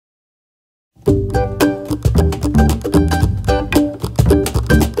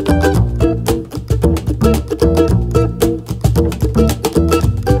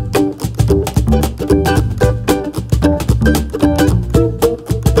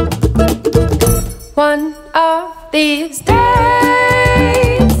One of these days,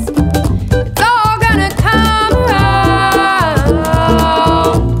 it's all gonna come around.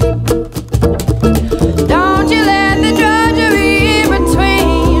 Don't you let the drudgery in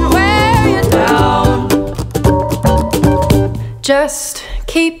between wear you down. Just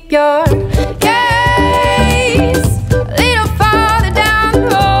keep your gaze a little farther down the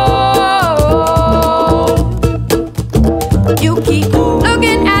road. You keep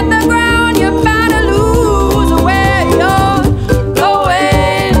looking at the ground, you're bound to lose where you're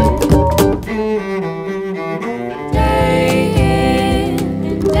going. Day in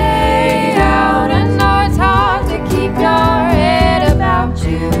and day out, I know it's hard to keep your head about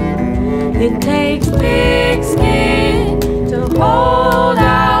you. It takes big skin to hold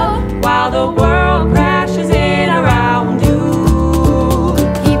out while the world crashes in around you.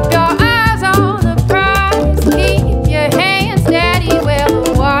 Keep your eyes on the prize, keep your hands steady where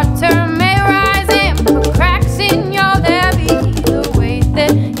the water may rise and put cracks in your levee. The weight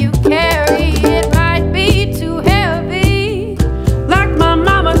that you carry, it might be too heavy, Like my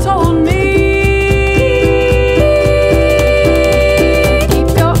mama told me. keep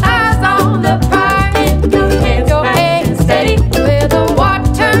your eyes on the prize and keep your hands steady where the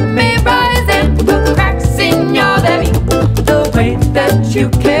water may rise and put cracks in your levee. The weight that you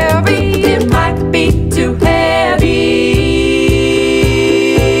carry, it might be too heavy.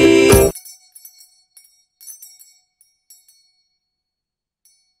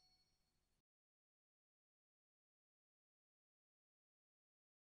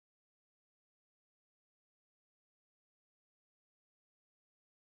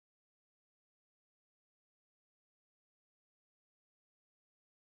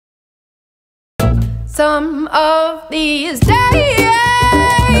 Some of these days,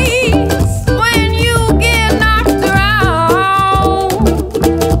 when you get knocked around,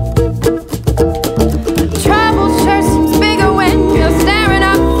 trouble sure seems bigger when you're staring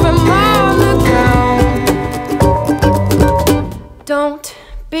up from on the ground. Don't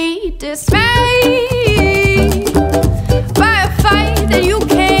be dismayed by a fight that you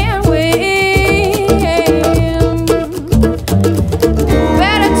can't win.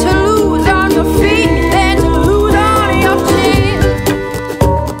 Better to lose on your feet than to lose on your chin.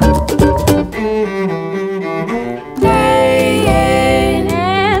 Day in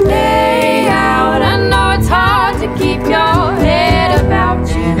and day out, I know it's hard to keep your head about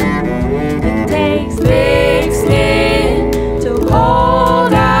you. It takes big skin to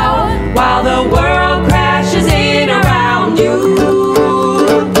hold out while the world crashes in around you.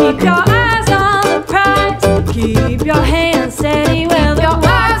 Keep your eyes on the prize, keep your hands steady where the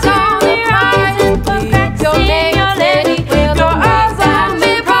eyes on the rise and put cracks in your levee. Keep your eyes on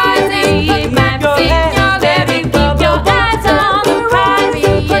the prize and put cracks in your levee. Keep your eyes on the prize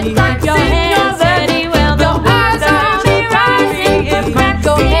and put cracks in your levee. Well, the eyes on the rise and put cracks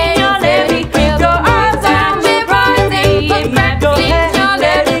in your levee. Keep your eyes on the prize and put cracks in your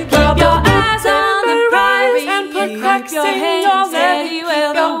levee. Keep your eyes on the prize and put cracks in your levee.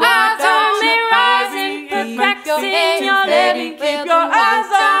 Well, the eyes on the rise and put cracks in your levee. Keep your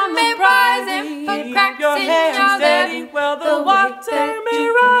eyes on the prize and put cracks in your levee. Well, the water may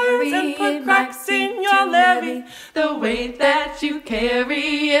rise and put cracks in your levee. The weight that you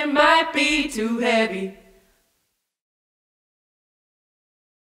carry, it might be too heavy.